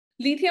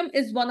Lithium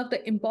is one of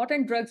the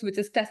important drugs which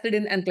is tested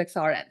in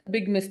NCLEX.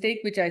 Big mistake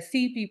which I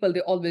see people,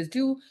 they always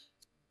do.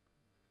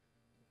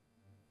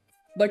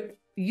 But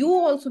you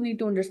also need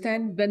to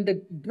understand when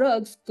the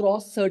drugs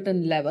cross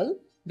certain level,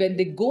 when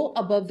they go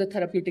above the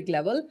therapeutic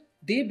level,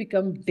 they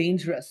become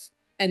dangerous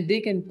and they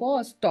can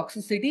cause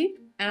toxicity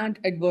and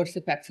adverse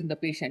effects in the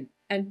patient.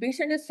 And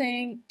patient is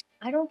saying,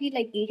 I don't feel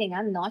like eating,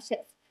 I'm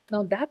nauseous.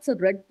 Now that's a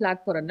red flag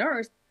for a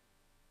nurse.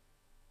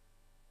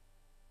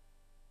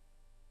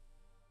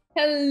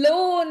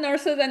 Hello,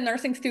 nurses and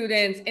nursing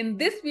students. In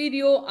this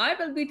video, I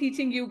will be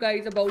teaching you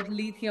guys about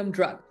lithium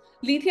drug.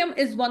 Lithium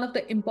is one of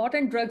the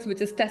important drugs which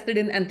is tested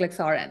in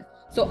NCLEX.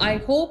 So I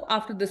hope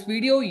after this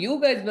video,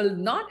 you guys will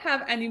not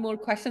have any more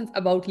questions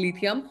about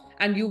lithium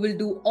and you will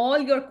do all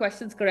your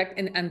questions correct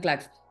in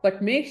NCLEX.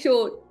 But make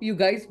sure you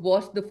guys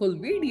watch the full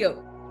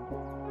video.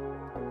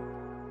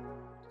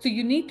 So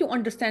you need to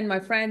understand, my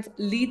friends,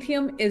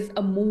 lithium is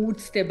a mood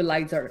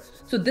stabilizer.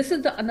 So this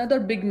is another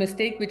big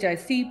mistake which I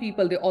see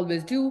people, they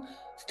always do.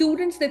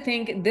 Students, they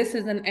think this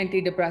is an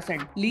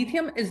antidepressant.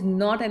 Lithium is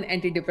not an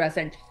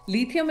antidepressant.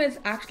 Lithium is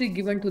actually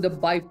given to the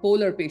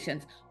bipolar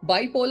patients.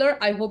 Bipolar,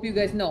 I hope you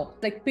guys know,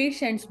 like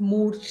patients'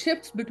 mood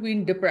shifts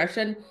between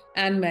depression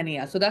and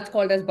mania. So that's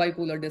called as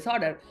bipolar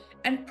disorder.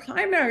 And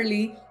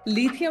primarily,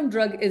 lithium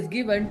drug is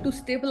given to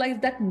stabilize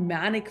that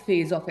manic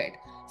phase of it.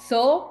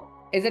 So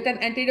is it an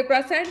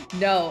antidepressant?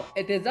 No,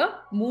 it is a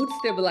mood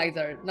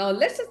stabilizer. Now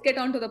let's just get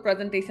on to the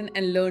presentation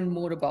and learn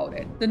more about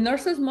it. The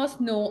nurses must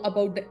know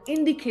about the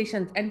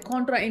indications and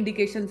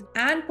contraindications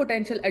and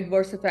potential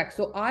adverse effects.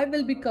 So I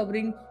will be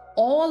covering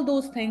all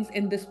those things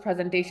in this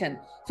presentation.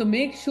 So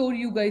make sure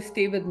you guys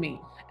stay with me.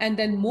 And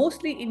then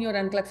mostly in your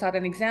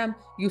NCLEX exam,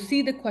 you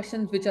see the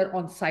questions which are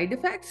on side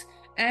effects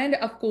and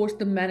of course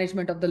the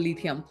management of the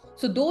lithium.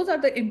 So those are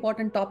the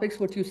important topics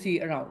what you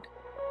see around.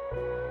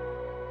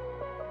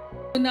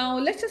 So now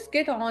let's just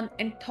get on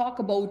and talk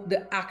about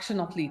the action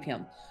of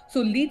lithium.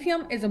 So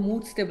lithium is a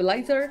mood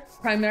stabilizer.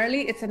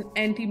 Primarily, it's an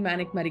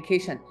anti-manic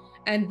medication.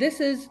 And this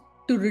is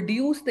to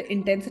reduce the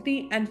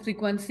intensity and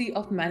frequency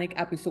of manic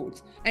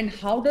episodes. And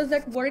how does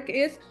that work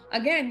is,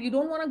 again, you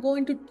don't want to go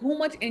into too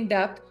much in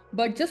depth,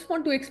 but just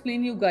want to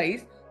explain you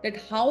guys that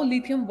how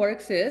lithium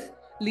works is,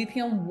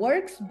 lithium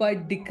works by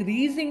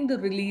decreasing the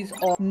release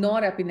of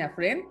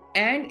norepinephrine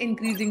and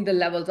increasing the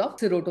levels of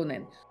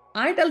serotonin.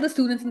 I tell the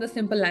students in the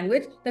simple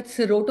language that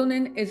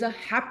serotonin is a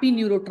happy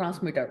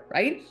neurotransmitter,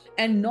 right?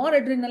 And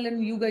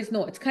noradrenaline, you guys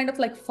know, it's kind of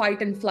like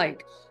fight and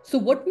flight. So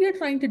what we are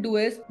trying to do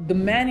is, the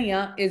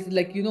mania is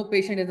like,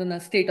 patient is in a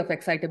state of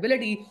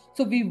excitability.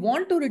 So we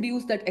want to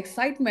reduce that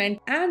excitement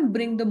and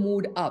bring the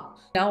mood up.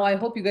 Now, I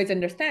hope you guys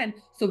understand.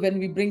 So when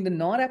we bring the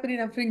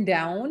norepinephrine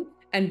down,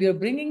 and we are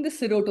bringing the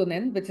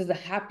serotonin, which is a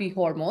happy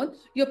hormone,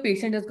 your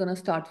patient is going to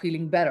start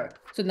feeling better.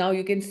 So now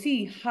you can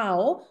see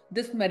how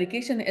this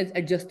medication is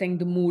adjusting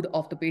the mood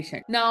of the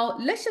patient. Now,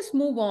 let's just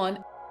move on.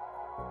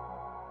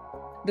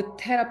 The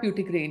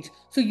therapeutic range.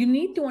 So you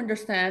need to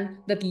understand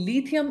that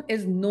lithium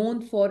is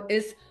known for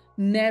its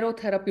narrow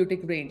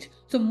therapeutic range.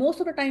 So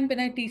most of the time when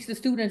I teach the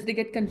students, they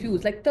get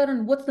confused. Like,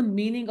 Tarun, what's the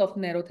meaning of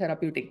narrow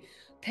therapeutic?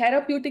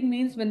 Therapeutic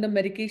means when the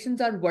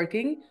medications are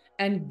working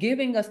and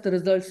giving us the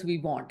results we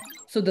want.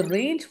 So the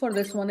range for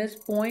this one is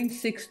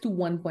 0.6 to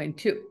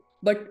 1.2.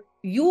 But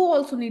you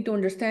also need to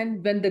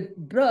understand when the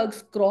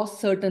drugs cross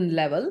certain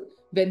level,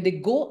 when they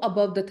go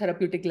above the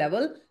therapeutic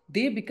level,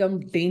 they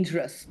become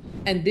dangerous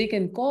and they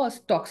can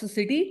cause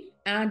toxicity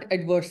and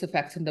adverse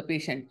effects in the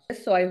patient.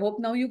 So I hope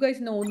now you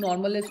guys know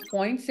normal is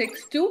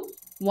 0.6 to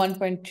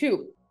 1.2.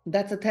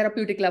 That's a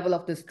therapeutic level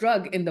of this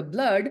drug in the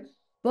blood.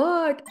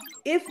 But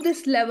if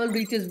this level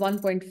reaches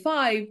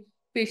 1.5,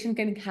 patient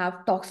can have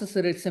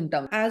toxicity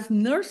symptoms. As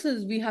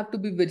nurses, we have to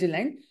be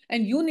vigilant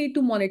and you need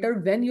to monitor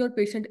when your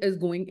patient is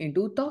going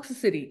into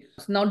toxicity.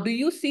 Now, do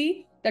you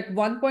see that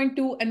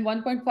 1.2 and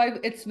 1.5,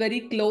 it's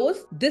very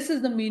close? This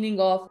is the meaning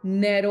of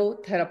narrow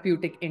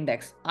therapeutic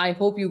index. I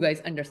hope you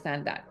guys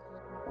understand that.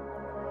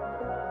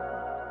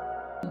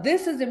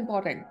 This is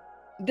important.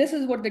 This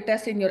is what they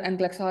test in your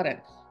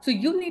NCLEX. So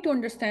you need to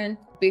understand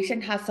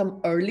patient has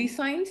some early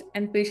signs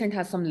and patient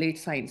has some late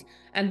signs.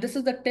 And this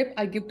is the tip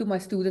I give to my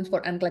students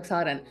for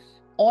NCLEX.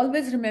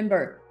 Always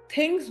remember,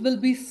 things will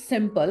be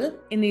simple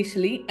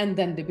initially and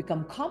then they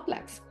become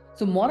complex.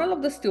 So moral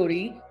of the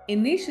story,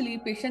 initially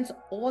patients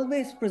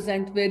always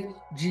present with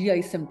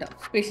GI symptoms.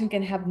 Patient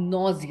can have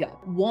nausea,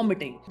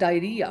 vomiting,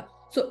 diarrhea.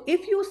 So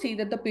if you see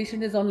that the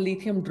patient is on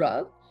lithium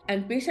drug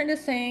and patient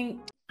is saying,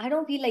 I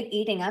don't feel like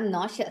eating, I'm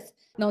nauseous.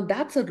 Now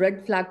that's a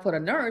red flag for a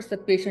nurse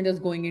that patient is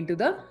going into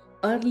the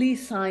early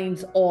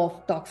signs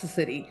of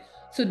toxicity.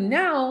 So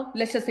now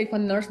let's just say if a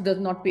nurse does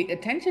not pay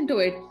attention to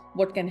it,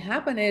 what can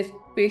happen is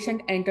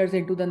patient enters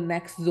into the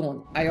next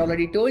zone. I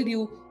already told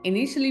you,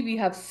 initially we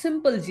have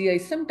simple GI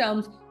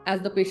symptoms.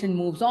 As the patient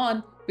moves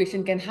on,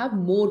 patient can have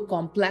more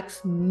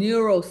complex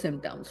neuro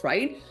symptoms,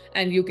 right?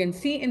 And you can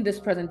see in this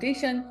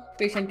presentation,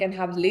 patient can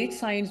have late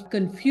signs,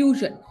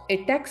 confusion,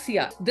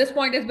 ataxia. This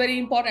point is very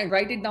important.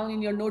 Write it down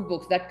in your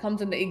notebooks. That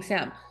comes in the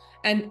exam.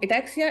 And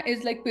ataxia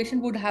is like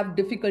patient would have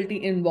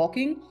difficulty in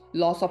walking,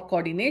 loss of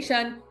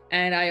coordination.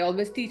 And I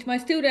always teach my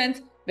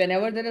students,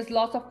 whenever there is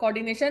loss of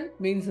coordination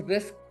means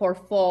risk for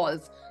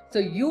falls. So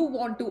you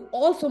want to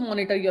also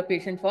monitor your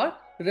patient for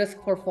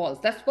risk for falls.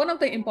 That's one of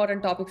the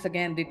important topics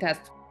again they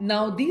test.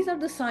 Now these are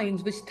the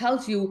signs which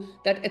tells you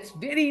that it's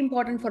very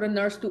important for a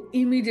nurse to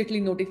immediately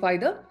notify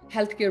the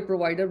healthcare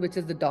provider, which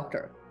is the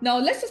doctor. Now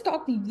let's just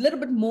talk a little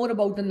bit more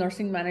about the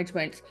nursing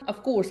management.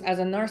 Of course, as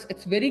a nurse,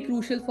 it's very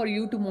crucial for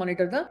you to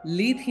monitor the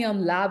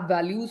lithium lab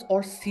values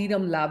or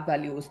serum lab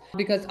values,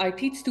 because I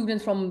teach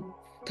students from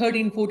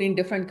 13, 14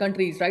 different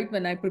countries, right?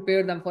 When I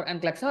prepare them for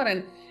NCLEX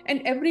RN,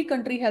 and every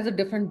country has a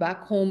different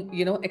back home,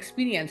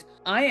 experience.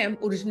 I am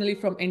originally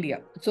from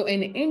India. So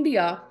in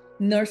India,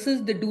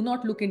 nurses, they do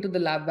not look into the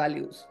lab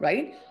values,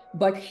 right?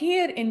 But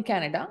here in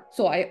Canada,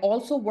 so I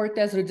also worked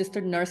as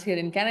registered nurse here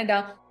in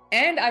Canada.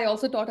 And I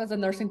also taught as a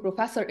nursing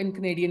professor in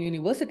Canadian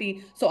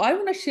University. So I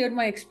want to share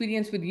my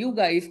experience with you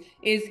guys.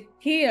 Is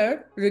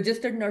here,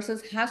 registered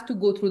nurses has to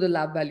go through the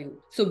lab value.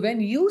 So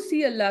when you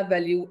see a lab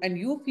value and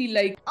you feel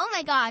like, oh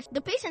my gosh,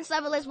 the patient's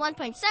level is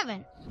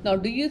 1.7. Now,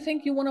 do you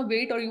think you want to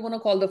wait or you want to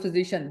call the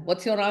physician?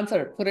 What's your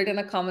answer? Put it in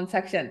a comment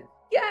section.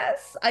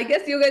 Yes, I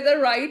guess you guys are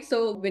right.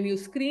 So when you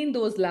screen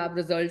those lab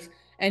results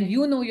and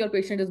you know your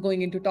patient is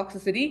going into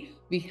toxicity,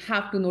 we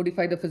have to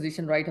notify the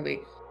physician right away.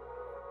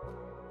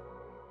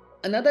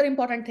 Another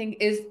important thing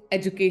is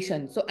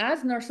education. So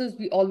as nurses,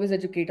 we always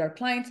educate our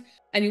clients,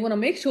 and you want to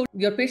make sure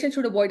your patient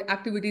should avoid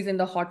activities in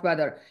the hot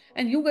weather.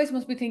 And you guys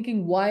must be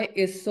thinking, why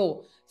is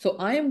so? So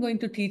I am going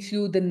to teach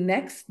you the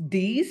next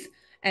D's.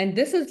 And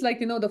this is like,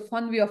 the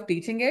fun way of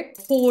teaching it.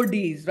 4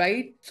 Ds,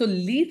 right? So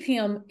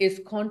lithium is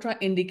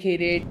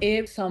contraindicated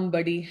if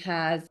somebody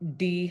has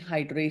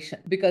dehydration,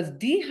 because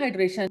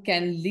dehydration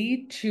can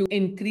lead to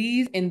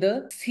increase in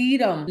the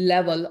serum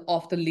level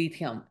of the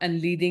lithium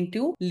and leading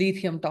to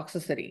lithium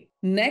toxicity.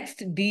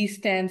 Next, D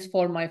stands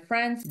for, my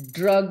friends,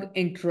 drug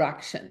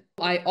interaction.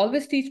 I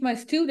always teach my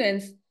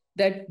students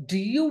that, do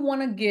you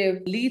want to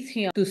give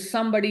lithium to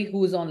somebody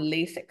who's on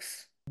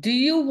Lasix? Do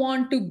you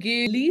want to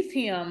give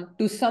lithium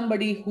to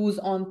somebody who's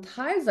on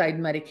thiazide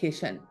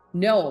medication?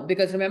 No,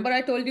 because remember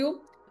I told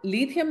you,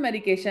 lithium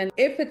medication,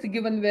 if it's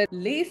given with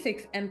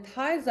Lasix and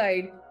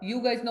thiazide,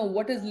 you guys know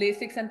what is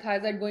Lasix and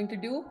thiazide going to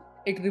do?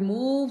 It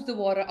removes the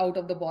water out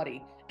of the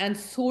body and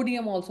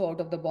sodium also out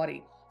of the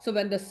body. So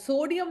when the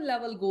sodium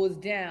level goes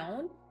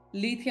down,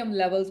 lithium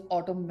levels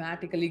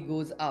automatically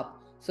goes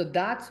up. So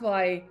that's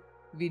why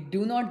we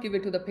do not give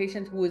it to the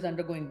patient who is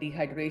undergoing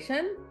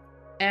dehydration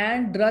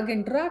and drug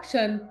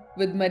interaction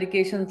with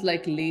medications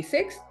like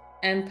Lasix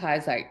and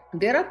thiazide.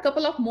 There are a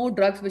couple of more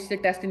drugs which they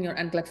test in your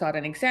NCLEX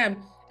RN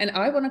exam, and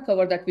I want to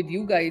cover that with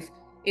you guys.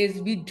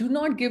 Is we do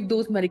not give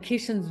those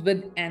medications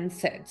with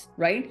NSAIDs,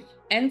 right?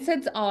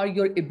 NSAIDs are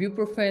your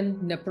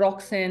ibuprofen,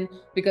 naproxen,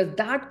 because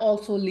that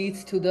also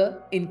leads to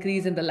the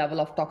increase in the level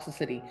of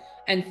toxicity.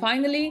 And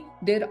finally,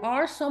 there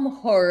are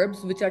some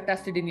herbs which are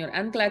tested in your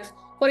NCLEX,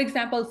 for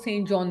example,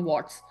 St. John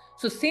worts.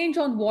 So St.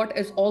 John wort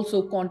is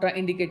also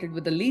contraindicated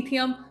with the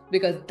lithium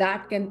because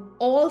that can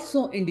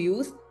also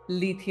induce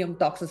lithium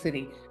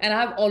toxicity. And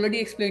I've already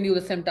explained you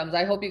the symptoms.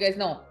 I hope you guys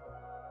know.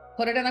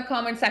 Put it in a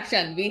comment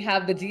section. We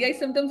have the GI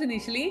symptoms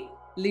initially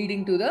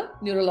leading to the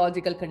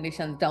neurological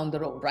conditions down the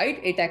road,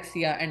 right?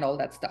 Ataxia and all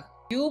that stuff.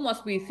 You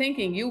must be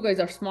thinking, you guys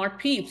are smart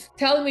peeps.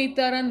 Tell me,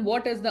 Taran,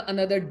 what is the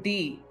another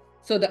D?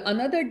 So the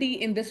another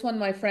D in this one,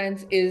 my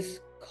friends,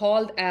 is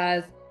called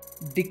as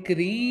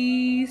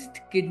decreased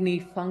kidney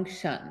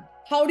function.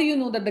 How do you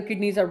know that the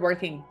kidneys are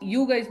working?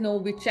 You guys know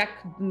we check,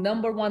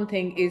 number one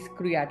thing is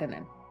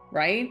creatinine,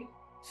 right?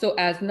 So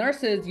as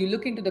nurses, you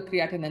look into the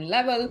creatinine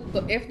level.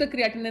 So if the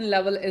creatinine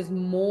level is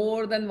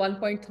more than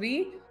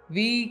 1.3,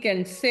 we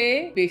can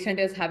say patient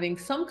is having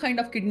some kind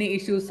of kidney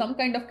issues, some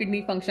kind of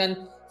kidney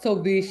function. So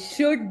we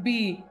should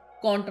be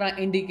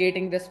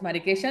contraindicating this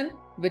medication,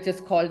 which is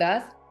called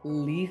as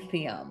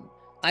lithium.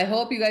 I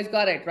hope you guys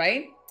got it,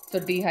 right? So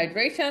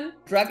dehydration,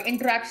 drug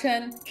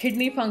interaction,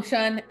 kidney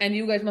function, and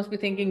you guys must be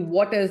thinking,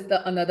 what is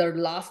the another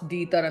last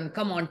D, Taran?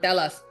 Come on, tell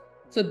us.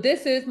 So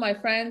this is, my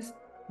friends,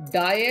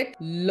 diet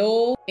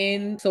low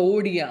in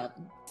sodium.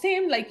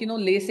 Same like,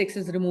 Lasix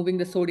is removing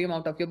the sodium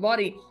out of your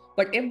body.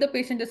 But if the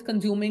patient is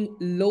consuming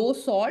low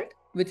salt,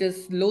 which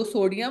is low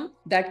sodium,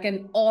 that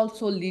can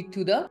also lead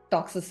to the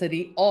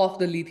toxicity of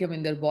the lithium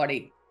in their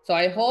body. So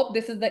I hope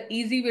this is the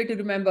easy way to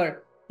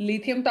remember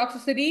lithium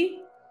toxicity,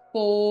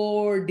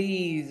 4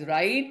 Ds,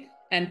 right?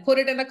 And put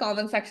it in the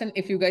comment section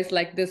if you guys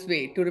like this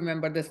way to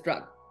remember this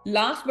drug.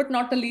 Last but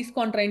not the least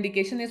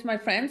contraindication is, my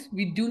friends,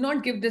 we do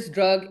not give this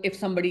drug if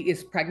somebody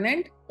is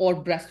pregnant or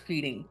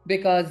breastfeeding,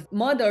 because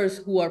mothers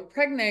who are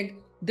pregnant,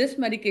 this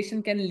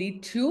medication can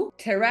lead to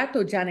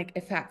teratogenic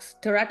effects.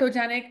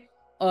 Teratogenic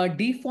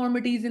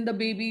deformities in the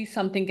baby,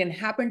 something can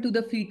happen to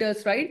the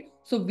fetus, right?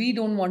 So we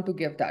don't want to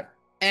give that.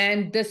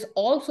 And this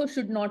also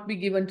should not be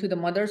given to the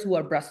mothers who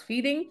are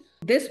breastfeeding.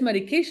 This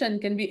medication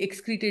can be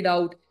excreted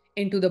out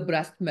into the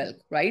breast milk,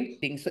 right?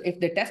 So if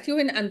they test you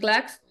in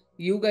NCLEX,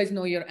 you guys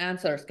know your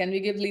answers. Can we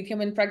give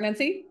lithium in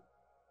pregnancy?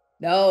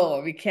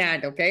 No, we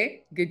can't,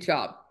 okay? Good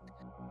job.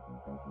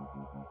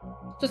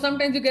 So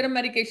sometimes you get a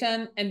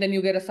medication and then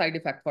you get a side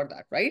effect for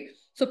that, right?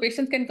 So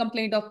patients can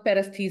complain of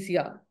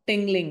paresthesia,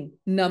 tingling,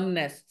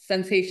 numbness,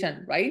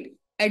 sensation, right?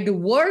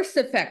 Adverse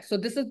effects. So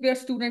this is where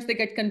students, they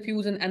get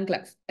confused in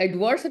NCLEX.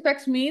 Adverse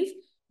effects means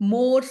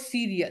more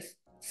serious.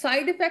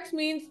 Side effects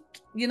means,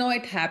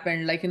 it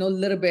happened like, a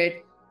little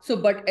bit. So,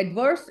 but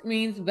adverse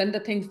means when the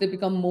things, they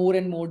become more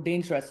and more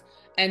dangerous.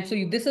 And so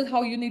this is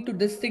how you need to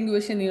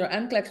distinguish in your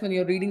NCLEX when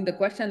you're reading the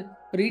question.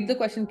 Read the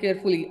question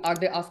carefully. Are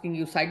they asking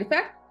you side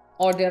effect,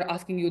 or they're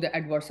asking you the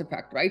adverse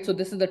effect, right? So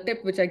this is the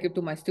tip which I give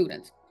to my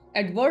students.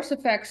 Adverse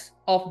effects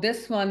of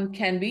this one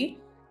can be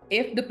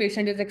if the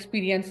patient is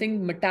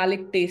experiencing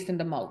metallic taste in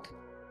the mouth,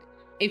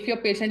 if your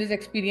patient is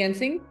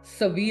experiencing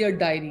severe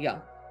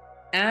diarrhea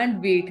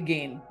and weight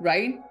gain,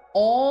 right?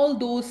 All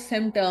those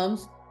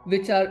symptoms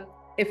which are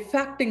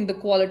affecting the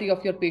quality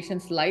of your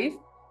patient's life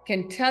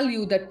can tell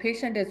you that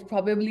patient is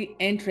probably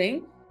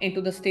entering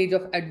into the stage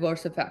of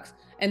adverse effects.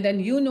 And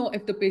then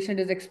if the patient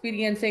is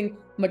experiencing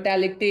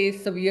metallic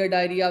taste, severe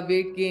diarrhea,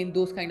 weight gain,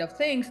 those kind of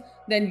things,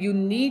 then you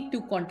need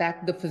to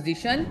contact the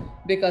physician,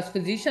 because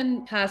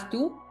physician has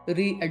to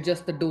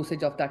readjust the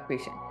dosage of that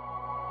patient.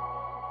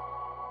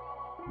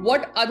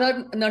 What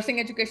other nursing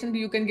education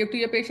you can give to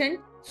your patient?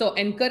 So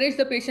encourage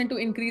the patient to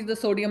increase the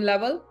sodium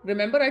level.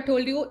 Remember, I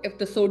told you if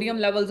the sodium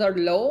levels are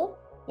low,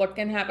 what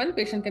can happen?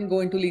 Patient can go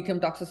into lithium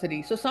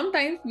toxicity. So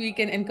sometimes we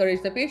can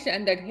encourage the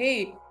patient that,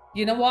 hey,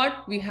 you know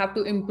what? We have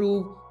to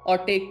improve or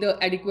take the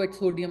adequate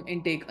sodium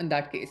intake in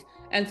that case.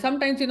 And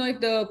sometimes, if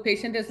the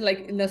patient is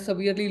like in a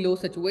severely low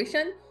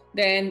situation,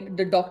 then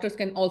the doctors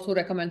can also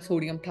recommend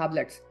sodium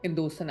tablets in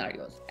those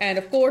scenarios. And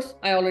of course,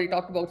 I already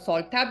talked about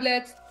salt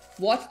tablets.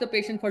 Watch the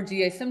patient for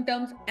GI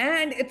symptoms,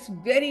 and it's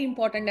very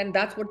important, and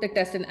that's what they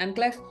test in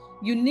NCLEX.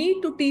 You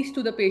need to teach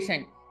to the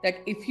patient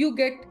that if you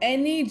get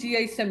any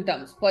GI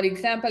symptoms, for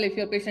example, if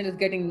your patient is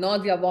getting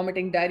nausea,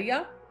 vomiting,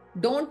 diarrhea,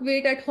 don't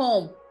wait at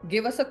home.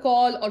 Give us a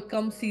call or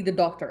come see the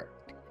doctor.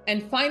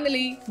 And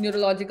finally,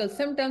 neurological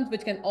symptoms,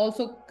 which can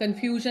also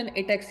confusion,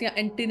 ataxia,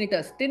 and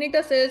tinnitus.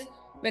 Tinnitus is,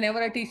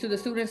 whenever I teach to the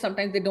students,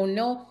 sometimes they don't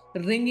know,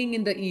 ringing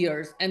in the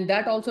ears. And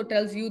that also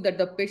tells you that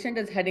the patient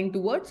is heading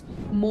towards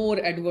more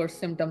adverse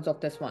symptoms of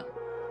this one.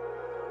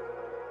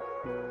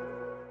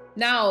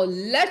 Now,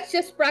 let's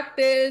just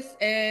practice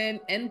an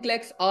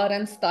NCLEX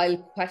RN style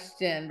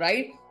question,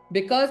 right?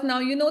 Because now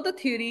you know the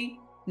theory,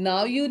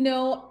 now you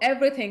know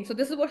everything. So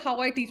this is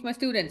how I teach my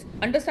students.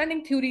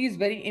 Understanding theory is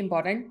very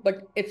important,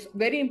 but it's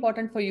very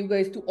important for you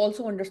guys to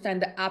also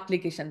understand the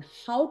application,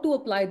 how to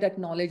apply that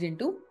knowledge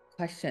into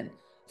question.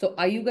 So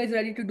are you guys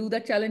ready to do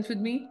that challenge with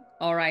me?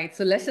 All right,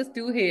 so let's just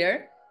do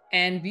here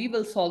and we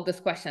will solve this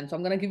question. So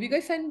I'm going to give you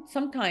guys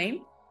some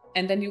time,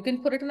 and then you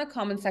can put it in the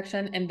comment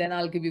section, and then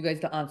I'll give you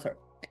guys the answer.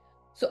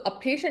 So a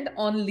patient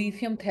on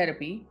lithium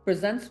therapy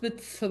presents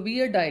with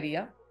severe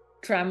diarrhea,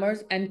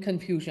 tremors, and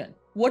confusion.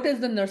 What is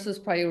the nurse's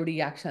priority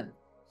action?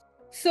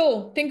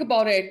 So think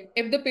about it.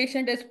 If the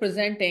patient is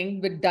presenting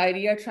with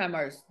diarrhea,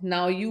 tremors,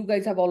 now you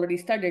guys have already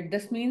studied,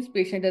 this means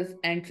patient is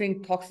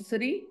entering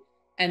toxicity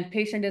and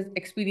patient is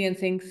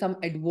experiencing some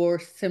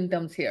adverse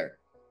symptoms here.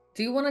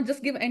 Do you want to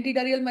just give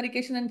antidiarrheal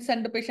medication and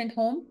send the patient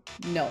home?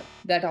 No,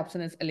 that option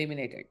is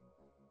eliminated.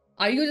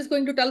 Are you just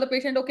going to tell the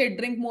patient, okay,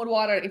 drink more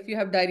water if you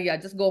have diarrhea,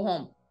 just go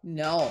home?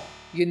 No,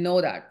 you know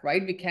that,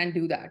 right? We can't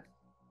do that.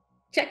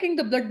 Checking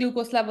the blood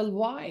glucose level,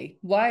 why?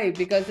 Why?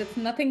 Because it's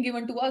nothing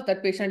given to us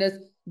that patient is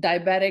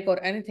diabetic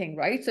or anything,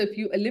 right? So if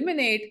you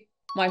eliminate,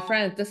 my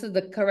friends, this is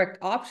the correct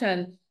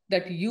option,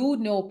 that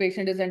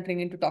patient is entering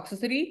into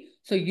toxicity.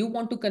 So you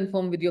want to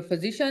confirm with your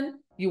physician,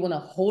 you want to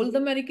hold the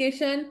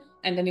medication,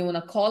 and then you want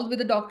to call with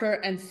the doctor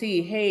and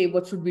see, hey,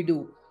 what should we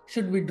do?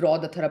 Should we draw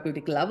the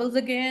therapeutic levels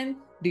again?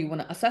 Do you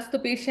want to assess the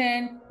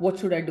patient? What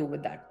should I do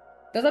with that?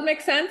 Does that make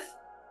sense?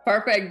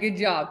 Perfect. Good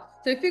job.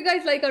 So if you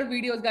guys like our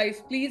videos,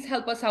 guys, please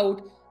help us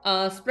out.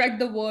 Spread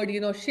the word,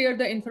 share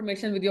the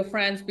information with your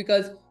friends,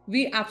 because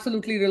we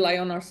absolutely rely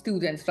on our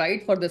students,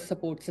 right, for this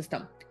support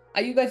system.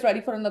 Are you guys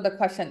ready for another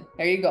question?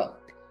 Here you go.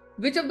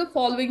 Which of the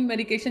following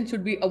medication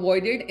should be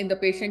avoided in the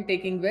patient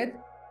taking with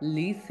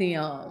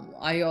lithium?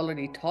 I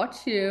already taught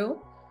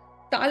you.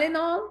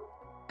 Tylenol,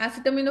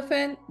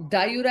 acetaminophen,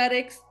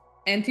 diuretics,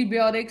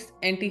 antibiotics,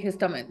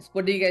 antihistamines.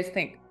 What do you guys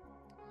think?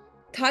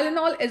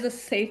 Tylenol is a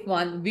safe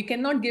one. We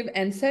cannot give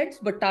NSAIDs,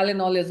 but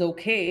Tylenol is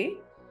okay.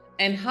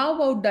 And how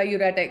about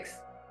diuretics?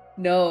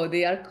 No,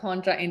 they are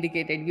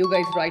contraindicated. You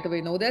guys right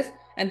away know this.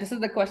 And this is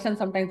the question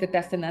sometimes they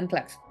test in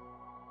NCLEX.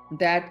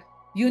 That,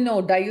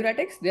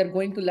 diuretics, they're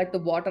going to let the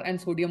water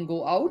and sodium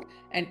go out.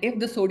 And if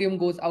the sodium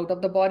goes out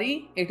of the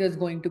body, it is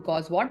going to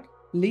cause what?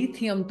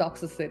 Lithium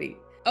toxicity.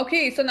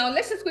 Okay, so now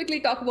let's just quickly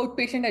talk about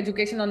patient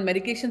education on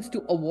medications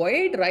to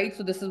avoid, right?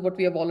 So this is what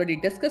we have already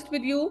discussed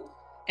with you.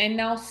 And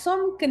now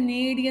some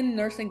Canadian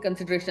nursing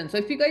considerations. So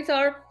if you guys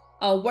are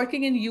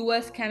working in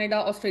US, Canada,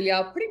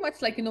 Australia, pretty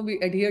much like, we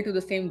adhere to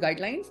the same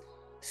guidelines.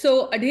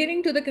 So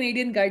adhering to the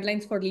Canadian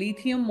guidelines for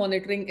lithium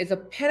monitoring is a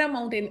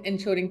paramount in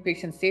ensuring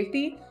patient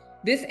safety.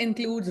 This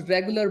includes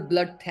regular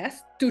blood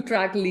tests to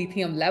track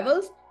lithium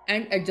levels,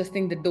 and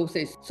adjusting the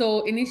dosage.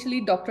 So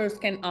initially doctors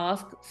can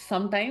ask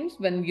sometimes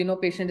when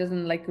patient is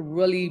in like a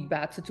really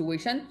bad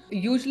situation.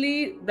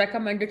 Usually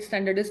recommended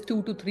standard is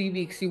 2 to 3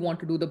 weeks you want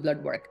to do the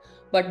blood work.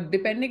 But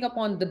depending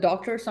upon the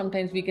doctor,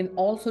 sometimes we can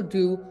also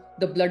do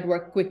the blood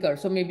work quicker.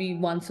 So maybe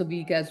once a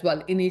week as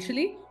well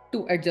initially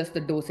to adjust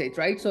the dosage,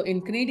 right? So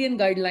in Canadian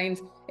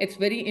guidelines, it's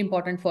very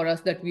important for us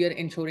that we are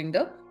ensuring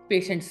the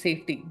patient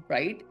safety,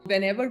 right?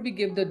 Whenever we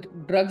give the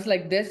drugs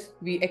like this,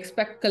 we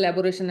expect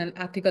collaboration and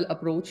ethical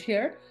approach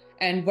here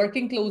and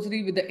working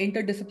closely with the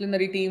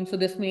interdisciplinary team. So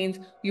this means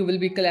you will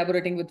be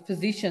collaborating with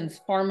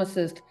physicians,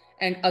 pharmacists,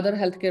 and other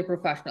healthcare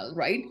professionals,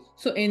 right?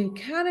 So in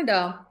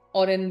Canada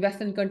or in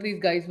Western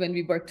countries, guys, when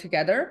we work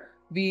together,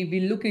 we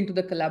look into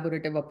the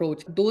collaborative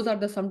approach. Those are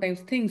the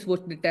sometimes things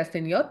which we test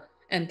in your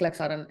NCLEX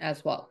RN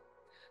as well.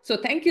 So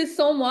thank you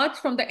so much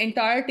from the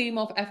entire team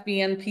of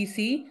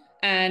FBNPC.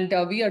 And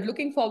we are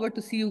looking forward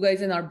to see you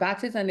guys in our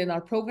batches and in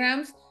our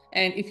programs.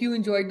 And if you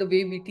enjoyed the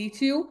way we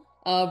teach you,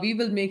 we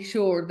will make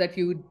sure that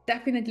you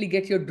definitely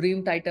get your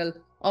dream title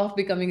of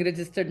becoming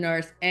registered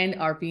nurse and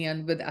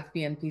RPN with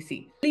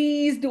FBNPC.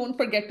 Please don't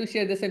forget to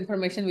share this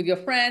information with your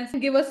friends.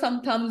 Give us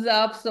some thumbs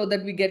up so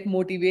that we get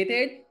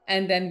motivated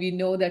and then we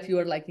know that you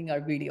are liking our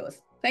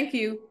videos. Thank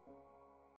you.